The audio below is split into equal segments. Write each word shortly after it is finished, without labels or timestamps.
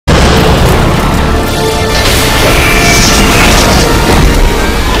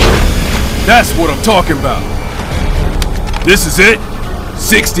That's what I'm talking about. This is it?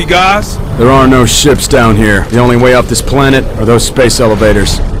 60 guys? There are no ships down here. The only way off this planet are those space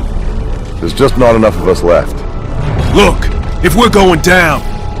elevators. There's just not enough of us left. Look, if we're going down,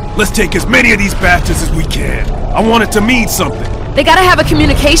 let's take as many of these bastards as we can. I want it to mean something. They gotta have a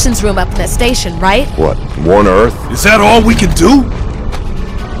communications room up in the station, right? What, warn Earth? Is that all we can do?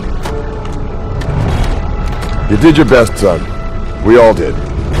 You did your best, son. We all did.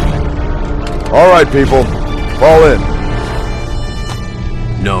 All right, people. Fall in.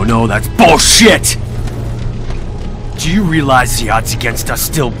 No, that's bullshit! Do you realize the odds against us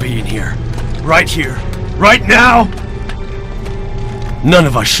still being here? Right here. Right now? None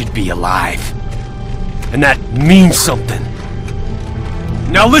of us should be alive. And that means something.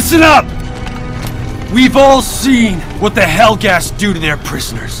 Now listen up! We've all seen what the Helghast do to their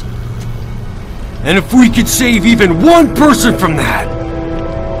prisoners. And if we could save even one person from that...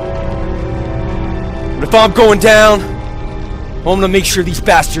 But if I'm going down, I'm gonna make sure these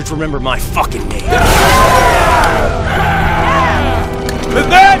bastards remember my fucking name.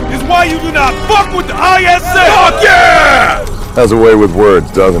 And that is why you do not fuck with the ISA! Fuck yeah! Has a way with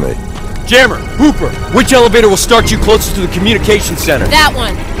words, doesn't he? Jammer, Hooper, which elevator will start you closest to the communication center? That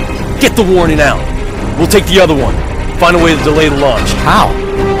one. Get the warning out. We'll take the other one. Find a way to delay the launch. How?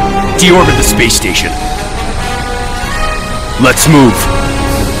 Deorbit the space station. Let's move.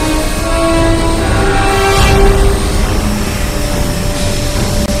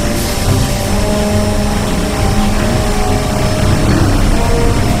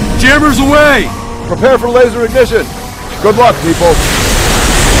 Jammers away! Prepare for laser ignition. Good luck, people.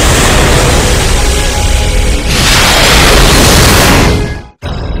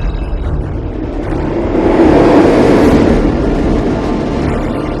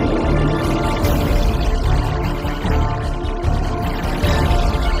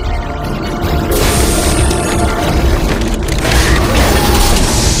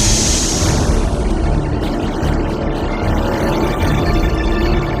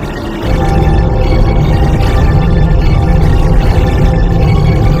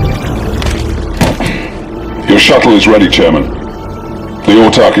 Your shuttle is ready, Chairman. The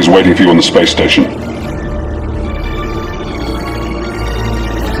Autark is waiting for you on the space station.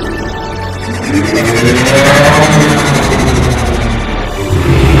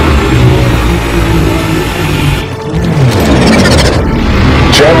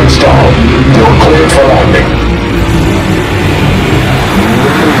 Chairman Stahl, you're cleared for landing.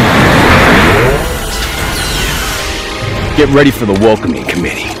 Get ready for the welcoming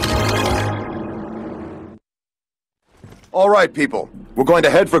committee. All right, people. We're going to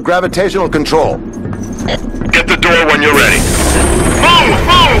head for gravitational control. Get the door when you're ready. Move!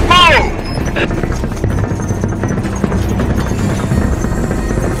 Move! Move!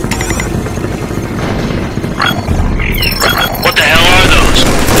 What the hell are those?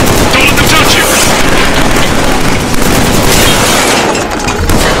 Don't let them touch you!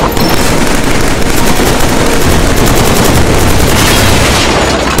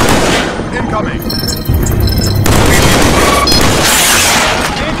 Incoming!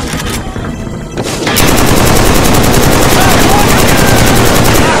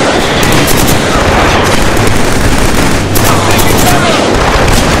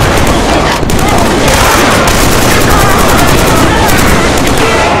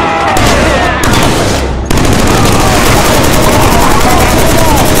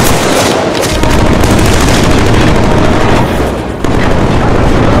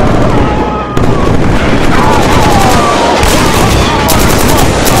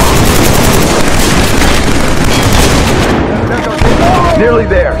 Nearly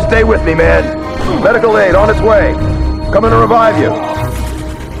there. Stay with me, man. Medical aid on its way. Coming to revive you.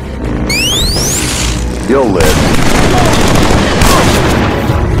 You'll live.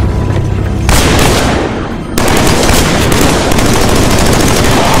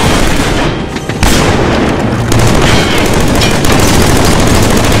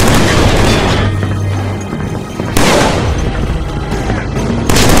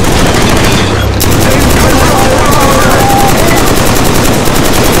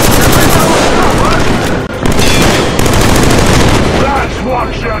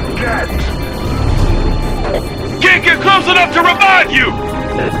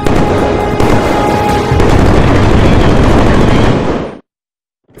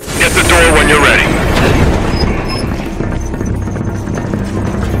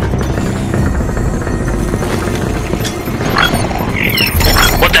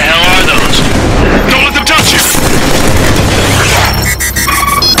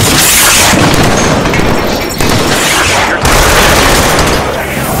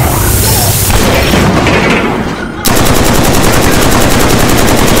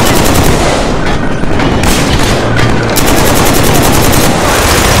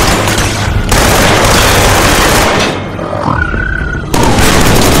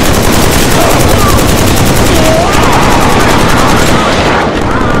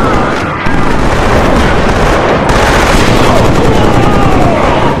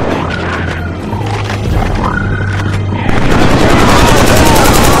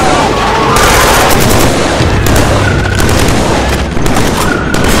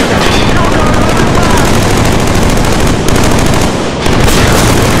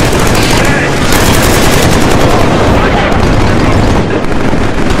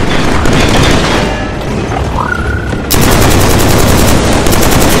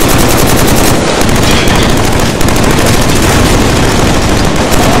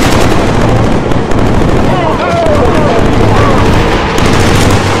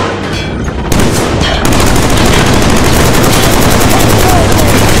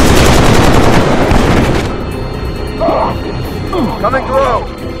 Coming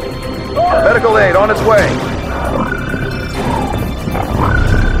through! Medical aid on its way!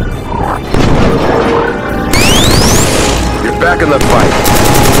 You're back in the fight.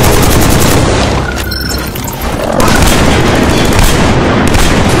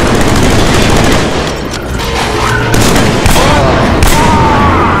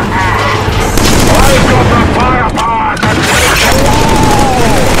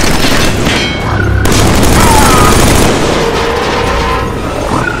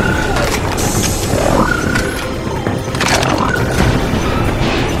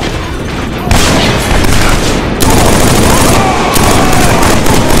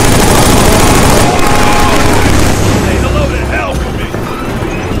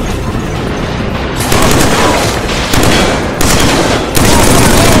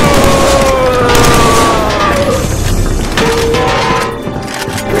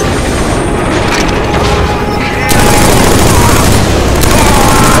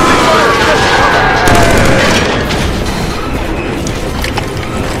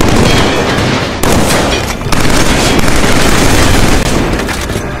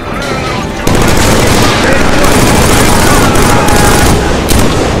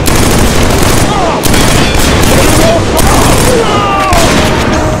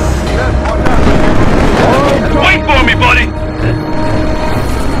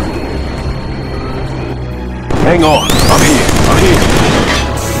 Hang on. I'm here.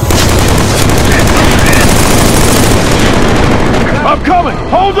 I'm coming!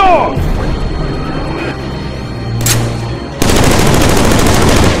 Hold on!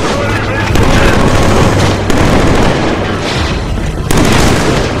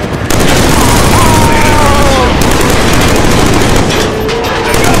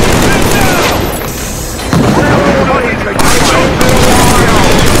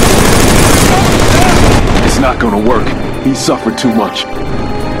 It's not gonna work. He suffered too much.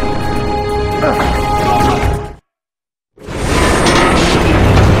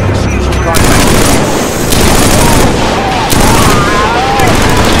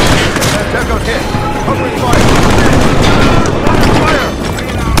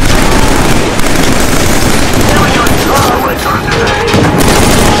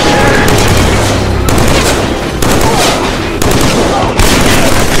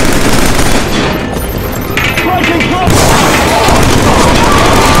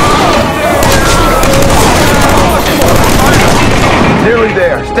 Nearly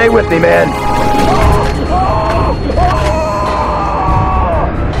there. Stay with me, man.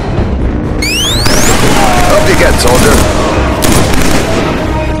 Up you get, soldier.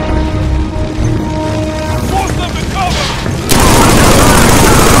 Force them to cover!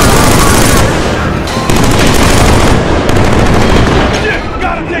 Shit!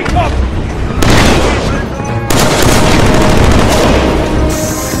 Gotta take cover!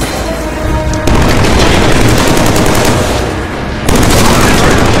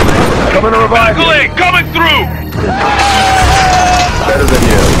 Coming to revive you. Coming through! Better than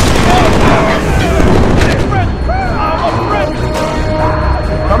you.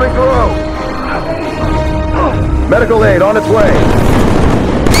 Coming through. Medical aid on its way.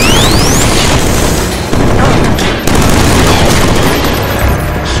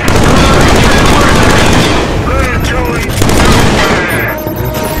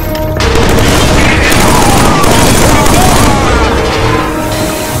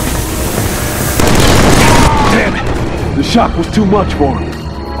 The shock was too much for him.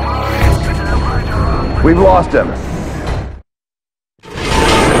 We've lost him.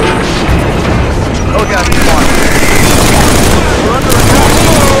 Helghast spot. We're under attack.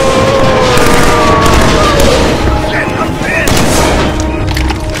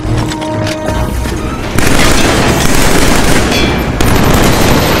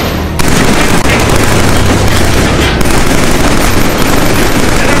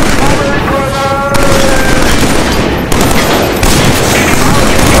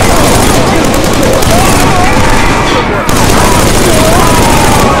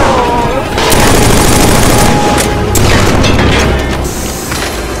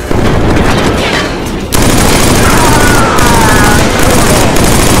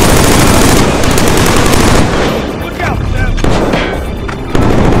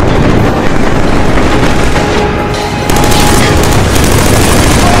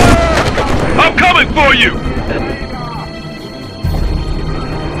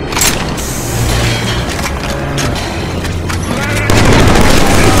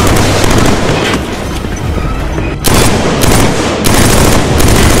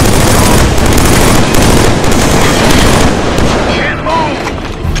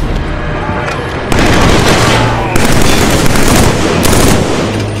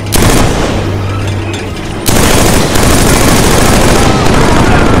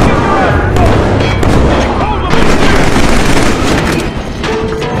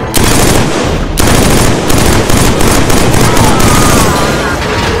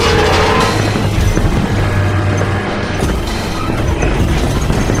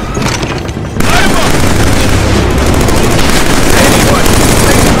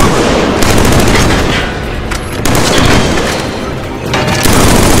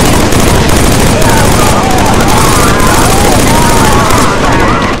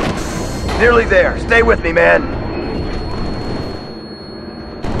 Nearly there. Stay with me, man.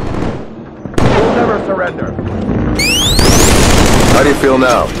 We'll never surrender. How do you feel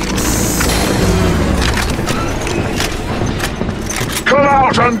now? Come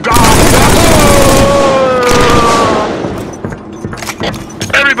out and down!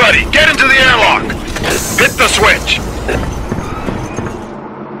 Everybody, get into the airlock! Hit the switch!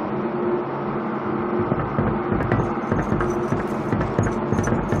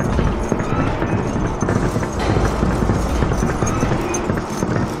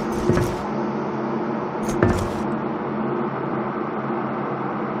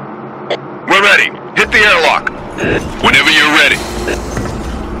 We're ready. Hit the airlock. Whenever you're ready.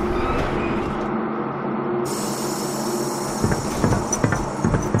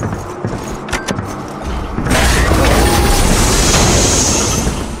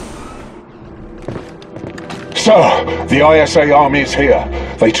 So, the ISA army is here.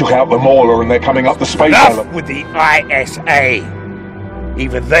 They took out the Mauler and they're coming up the space Enough island. with the ISA.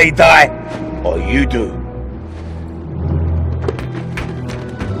 Either they die, or you do.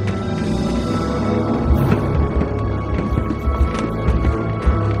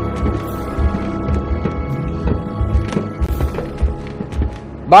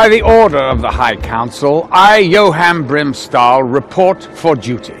 By the order of the High Council, I, Johann Brimstall, report for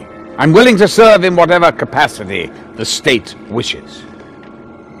duty. I'm willing to serve in whatever capacity the state wishes.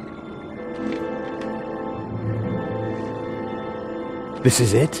 This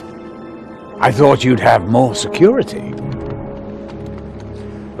is it? I thought you'd have more security.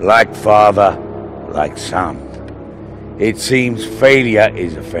 Like father, like son. It seems failure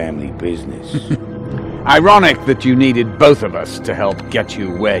is a family business. Ironic that you needed both of us to help get you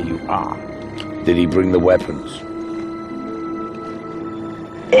where you are. Did he bring the weapons?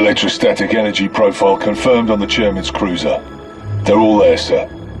 Electrostatic energy profile confirmed on the chairman's cruiser. They're all there, sir.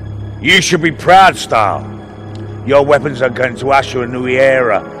 You should be proud, Stahl. Your weapons are going to usher a new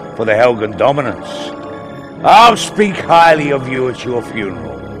era for the Helghan dominance. I'll speak highly of you at your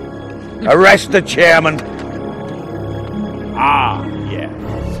funeral. Arrest the chairman. Ah, yes.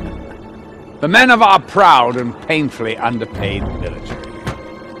 The men of our proud and painfully underpaid military.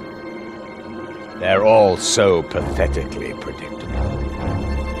 They're all so pathetically predictable.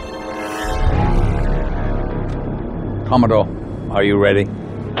 Commodore, are you ready?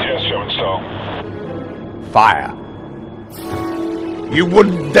 Yes, Chairman Stahl. Fire. You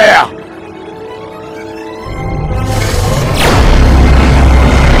wouldn't dare!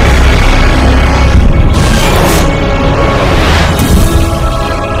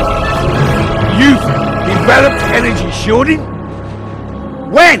 You've developed energy shielding?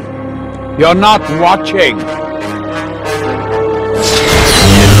 When? You're not watching.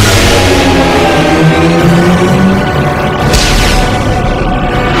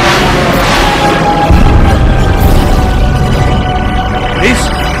 This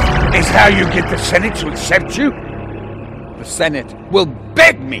is how you get the Senate to accept you? The Senate will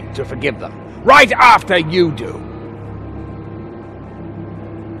beg me to forgive them, right after you do.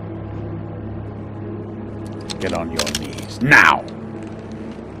 Get on your knees, now!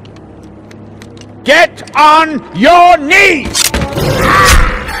 Get on your knees!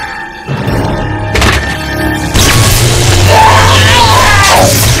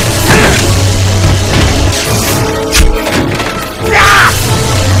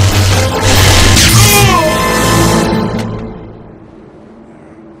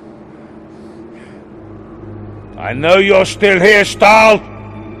 I know you're still here, Stahl.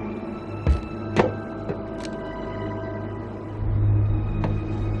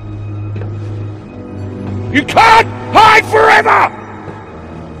 You can't hide forever!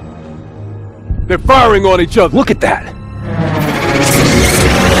 They're firing on each other. Look at that.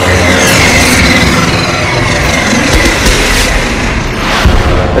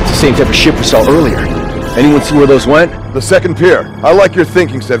 That's the same type of ship we saw earlier. Anyone see where those went? The second pier. I like your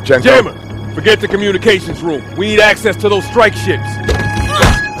thinking, Sevchenko. Chairman, forget the communications room. We need access to those strike ships.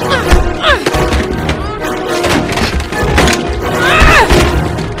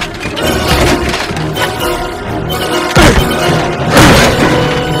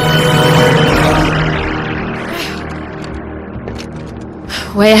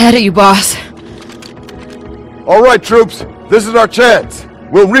 Way ahead of you, boss. All right, troops. This is our chance.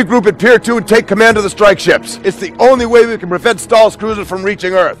 We'll regroup at Pier 2 and take command of the strike ships. It's the only way we can prevent Stahl's cruisers from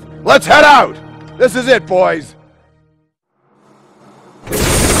reaching Earth. Let's head out! This is it, boys.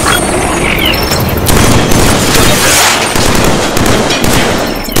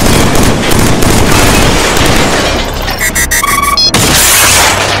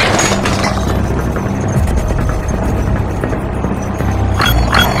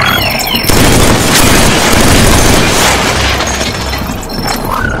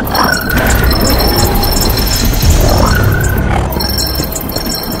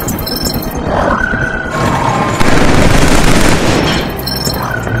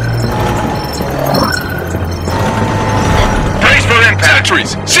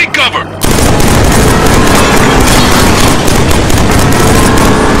 sentries! Seek cover!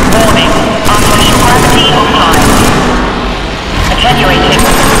 Warning. Artificial gravity offline. Attenuating.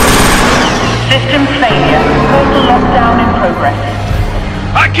 Systems failure. Total lockdown in progress.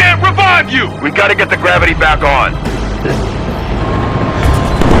 I can't revive you! We've got to get the gravity back on.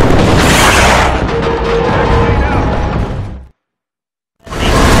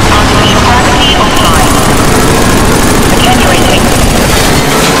 Artificial gravity offline. Attenuating.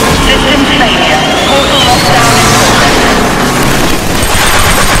 Systems failure. Total lockdown in progress.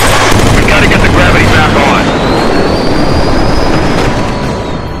 We've got to get the gravity back on.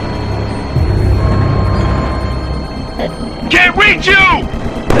 Can't reach you!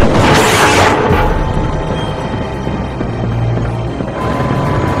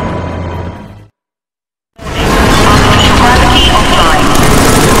 Artificial gravity offline.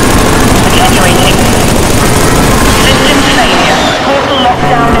 Attenuating. Systems failure. Total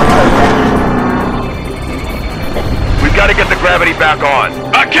lockdown in progress. We've got to get the gravity back on.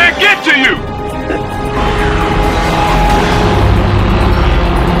 I can't get to you!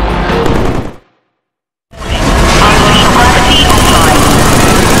 Artificial gravity offline.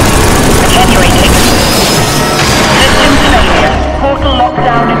 Attenuating. Systems failure. Portal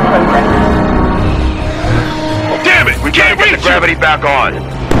lockdown in progress. Damn it! We've got to Can't get reach the gravity back on.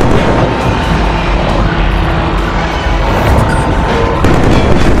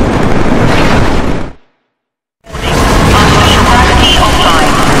 Artificial gravity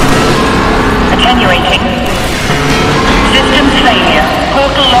offline. Attenuating. Systems failure.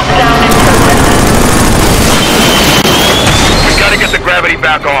 Portal lockdown in progress. We've got to get the gravity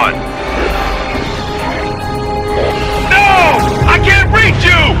back on. No! I can't reach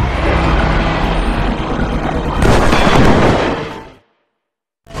you!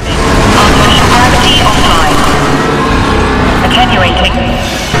 Artificial gravity offline. Attenuating.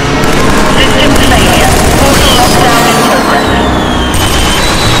 Systems failure. Portal lockdown in progress.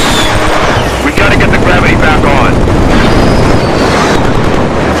 We've got to get the gravity back on.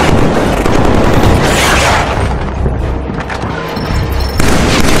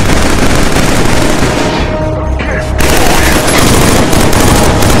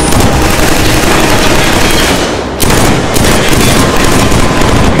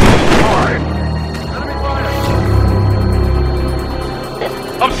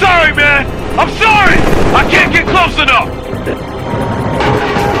 I'm sorry, man! I'm sorry! I can't get close enough!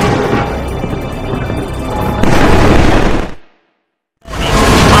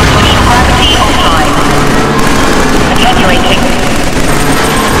 Artificial gravity offline. Attenuating.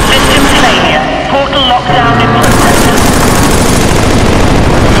 Systems failure. Portal lockdown in progress.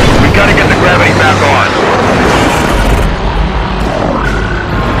 We've got to get the gravity back on.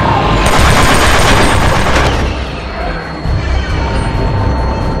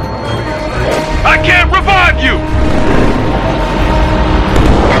 I can't revive you!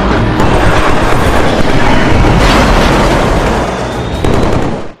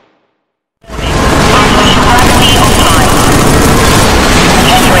 Artificial gravity offline.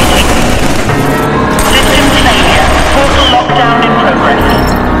 Attenuating. Systems failure. Portal lockdown in progress.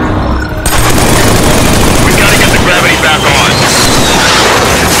 We've got to get the gravity back on.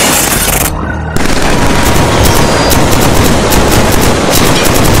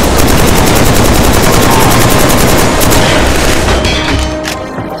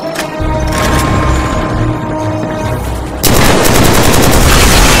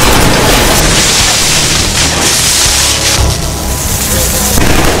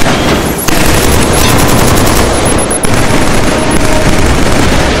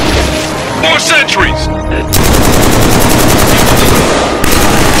 More sentries!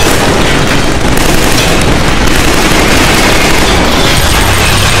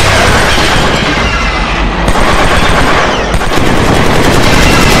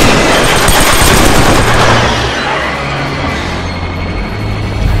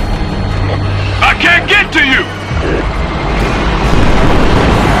 I can't get to you!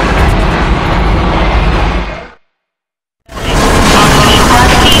 Artificial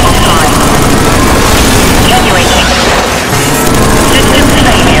gravity offline.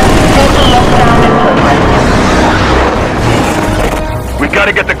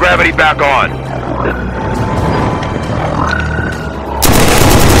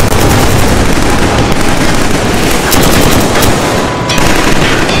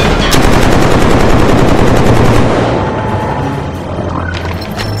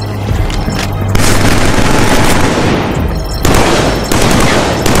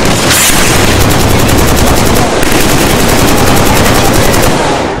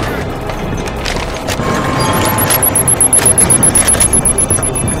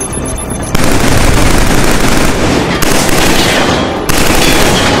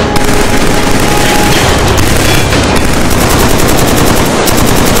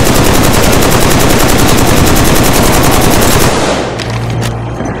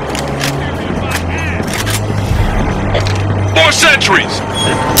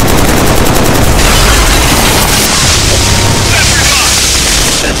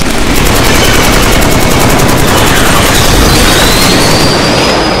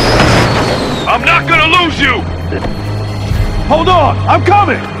 I'm not gonna lose you! Hold on! I'm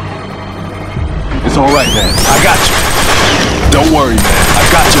coming! It's all right, man. I got you. Don't worry, man. I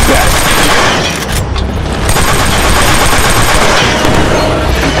got your back.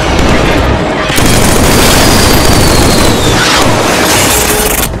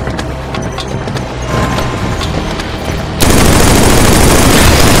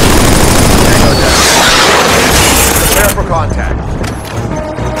 Prepare for contact.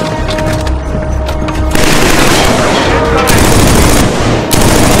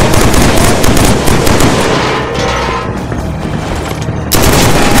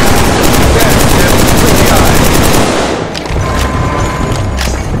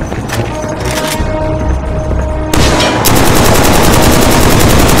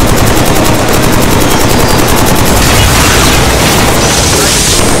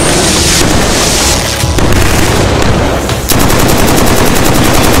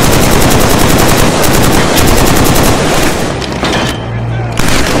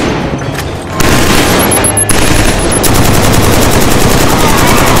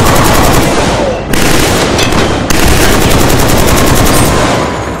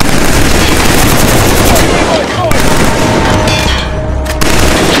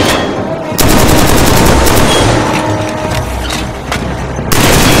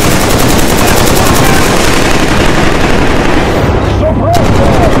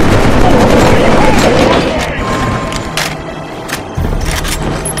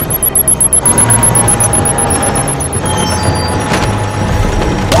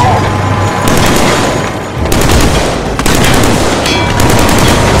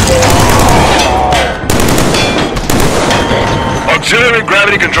 Auxiliary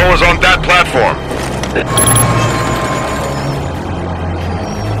gravity controllers on that platform.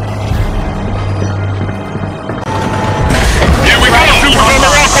 Here we go! Super on the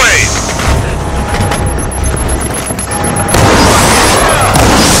walkways!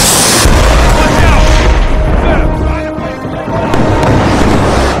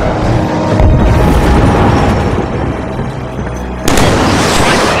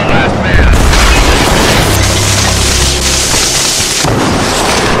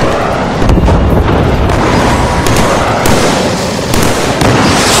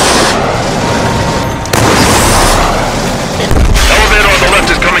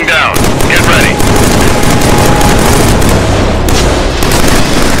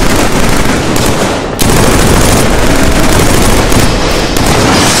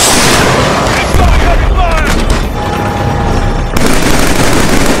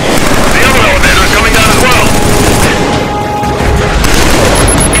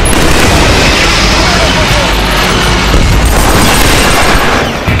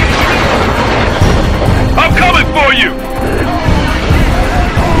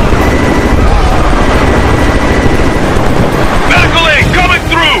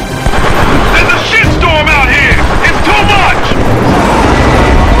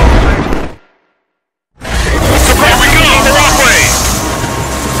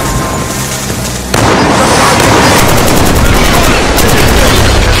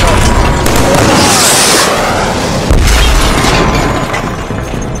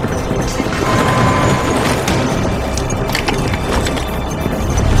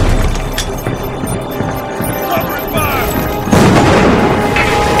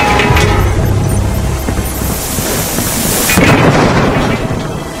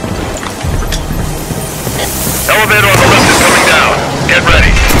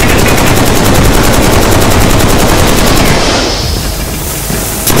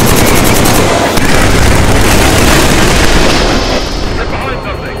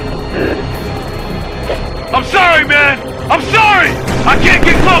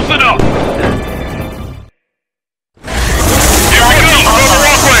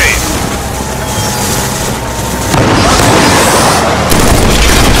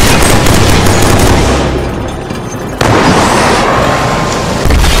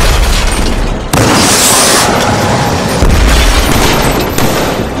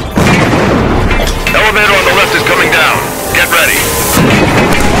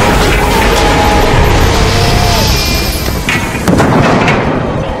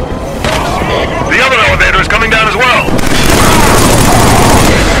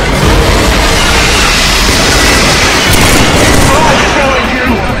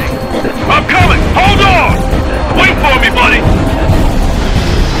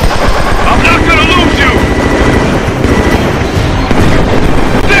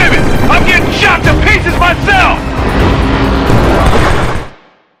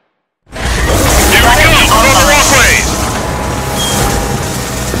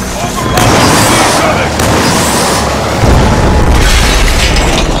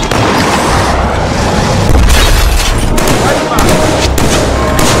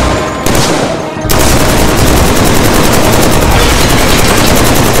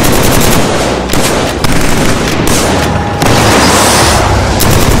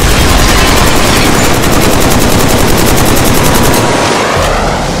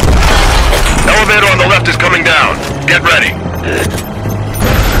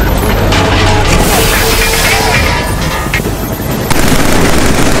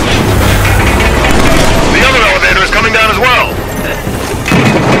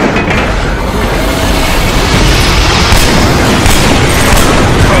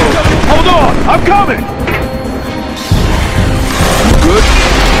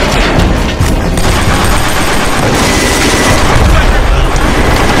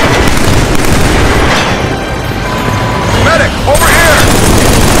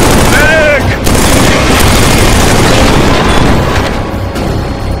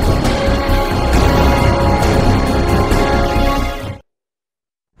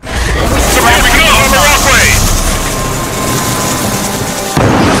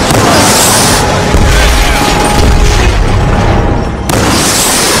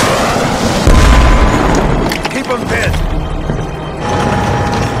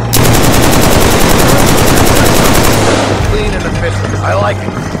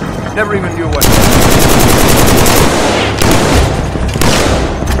 Never even knew what...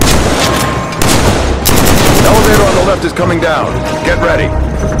 Elevator on the left is coming down. Get ready.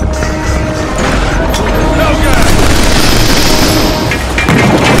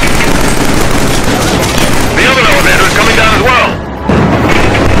 The other elevator is coming down as well.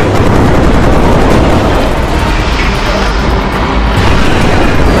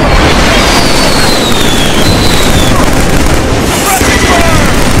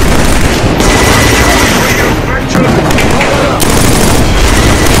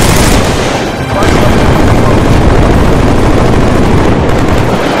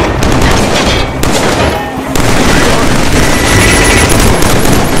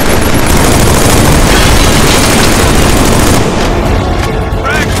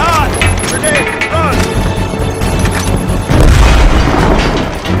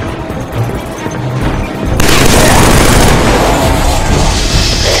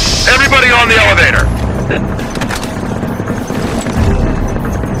 On the elevator.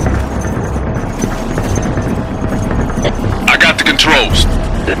 I got the controls.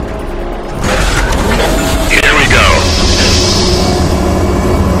 Here we go.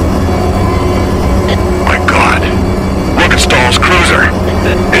 My God. Look at Stahl's cruiser.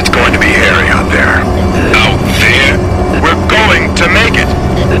 It's going to be hairy out there. Out there? We're going to make it.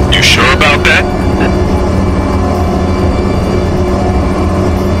 You sure about that?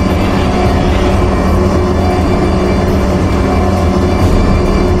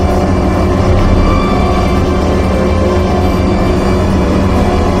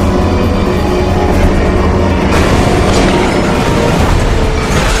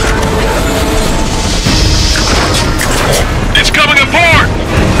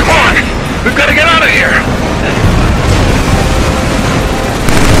 We've got to get out of here!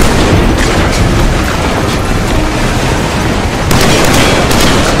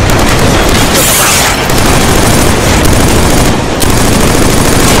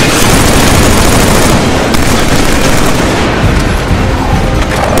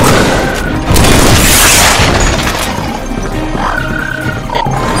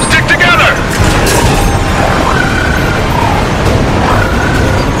 Stick together!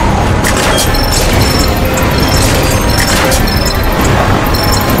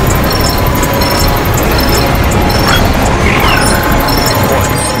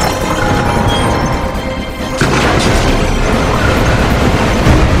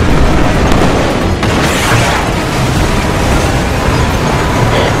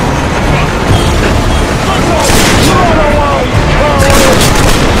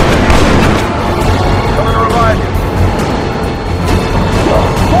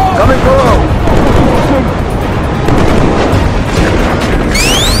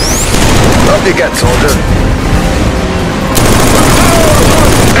 You get, soldier.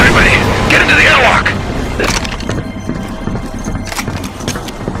 Everybody, get into the airlock!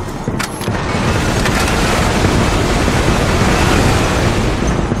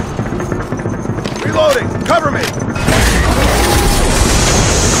 Reloading! Cover me!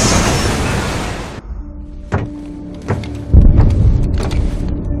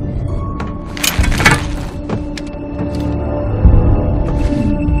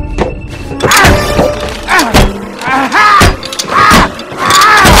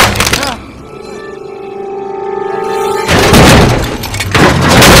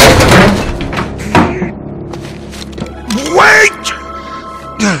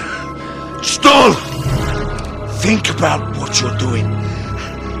 Think about what you're doing.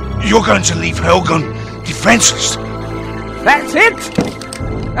 You're going to leave Helghan defenseless. That's it?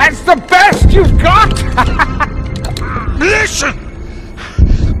 That's the best you've got? Listen!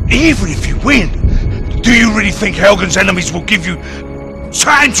 Even if you win, do you really think Helghan's enemies will give you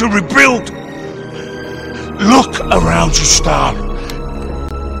time to rebuild? Look around you, Stahl.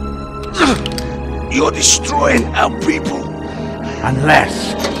 You're destroying our people.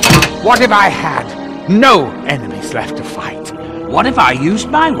 Unless... What if I had no enemies left to fight? What if I used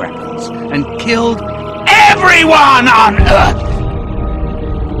my weapons and killed everyone on Earth?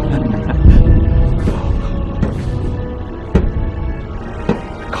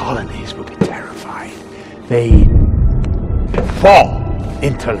 The colonies will be terrified. They fall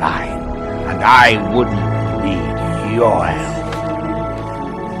into line, and I wouldn't need your help.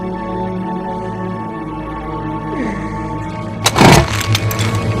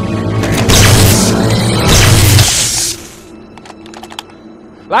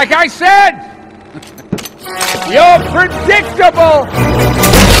 Like I said, you're predictable!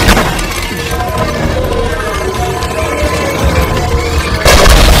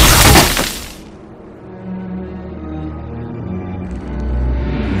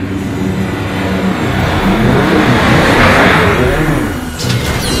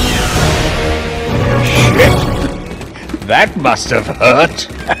 That must have hurt.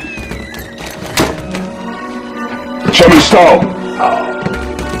 Show me Stahl.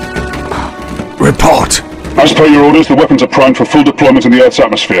 Report. As per your orders, the weapons are primed for full deployment in the Earth's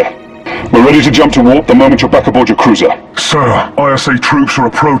atmosphere. We're ready to jump to warp the moment you're back aboard your cruiser. Sir, ISA troops are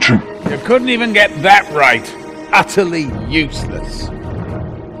approaching. You couldn't even get that right. Utterly useless.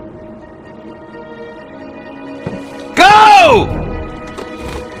 Go!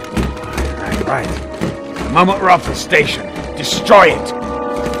 Right. The moment we're off the station, destroy it.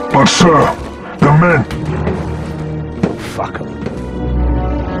 But sir, the men... Fuck them.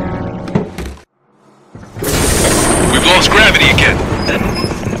 We've lost gravity again.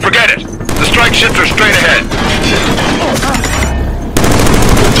 Forget it. The strike ships are straight ahead.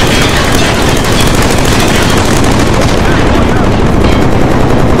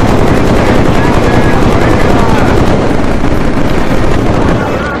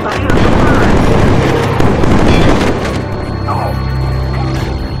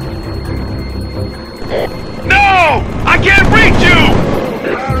 No! I can't reach you!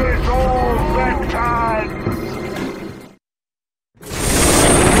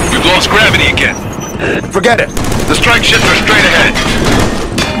 We've lost gravity again. Forget it. The strike ships are straight ahead.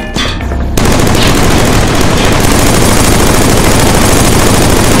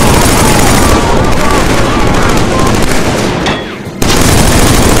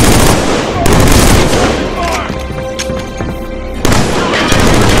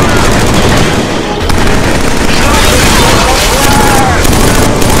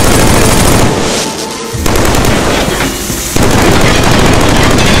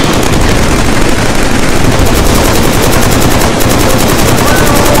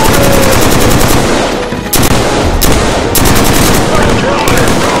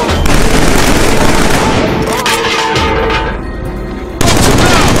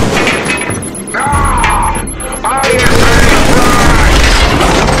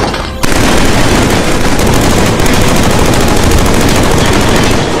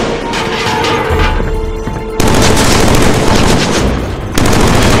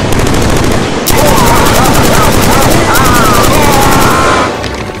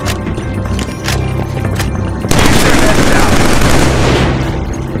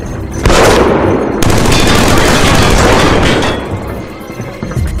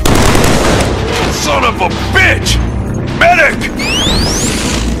 Son of a bitch! Medic!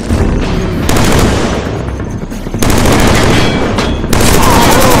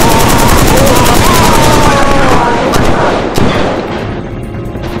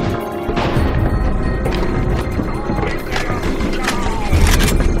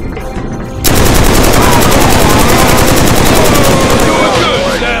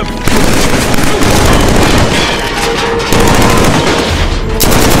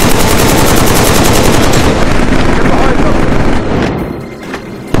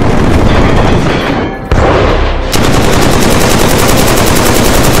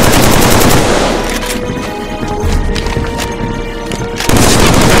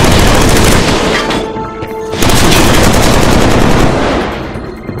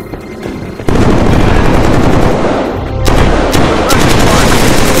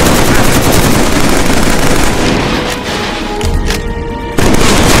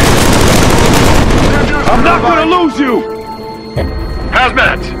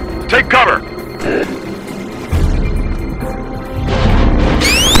 Hazmat, take cover.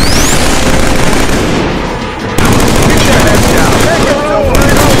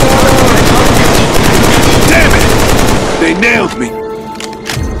 Damn it! They nailed me.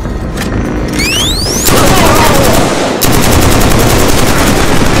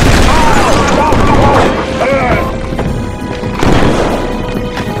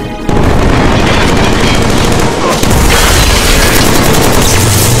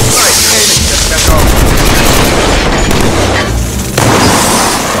 Go.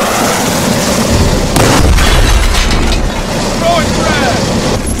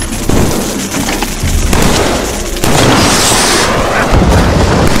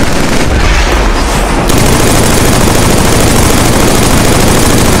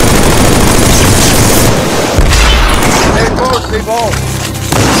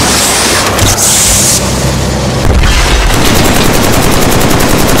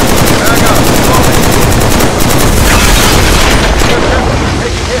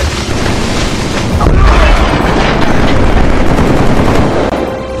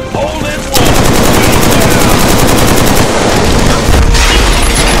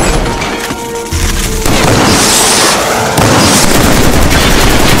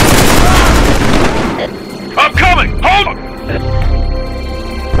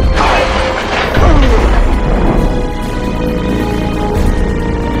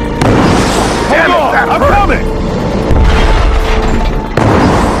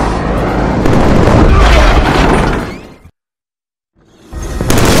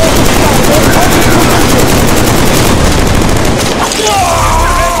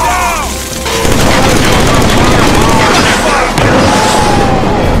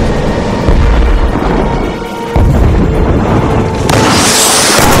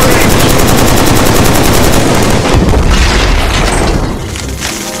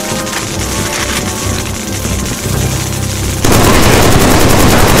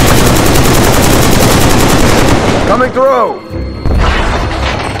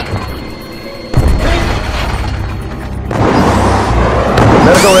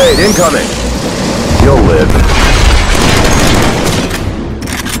 Incoming! You'll live.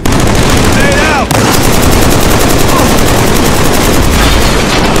 Stay out!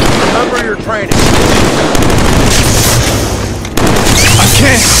 Remember your training.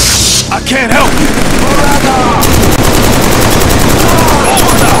 I can't help you!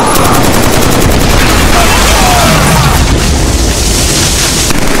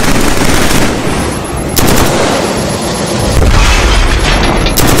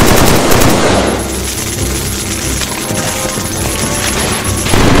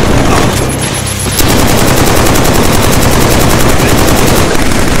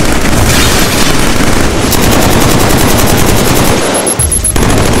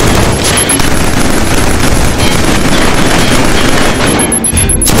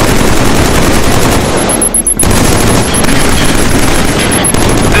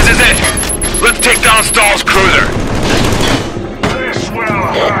 Stahl's cruiser.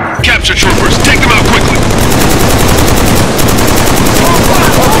 Capture troopers, take them out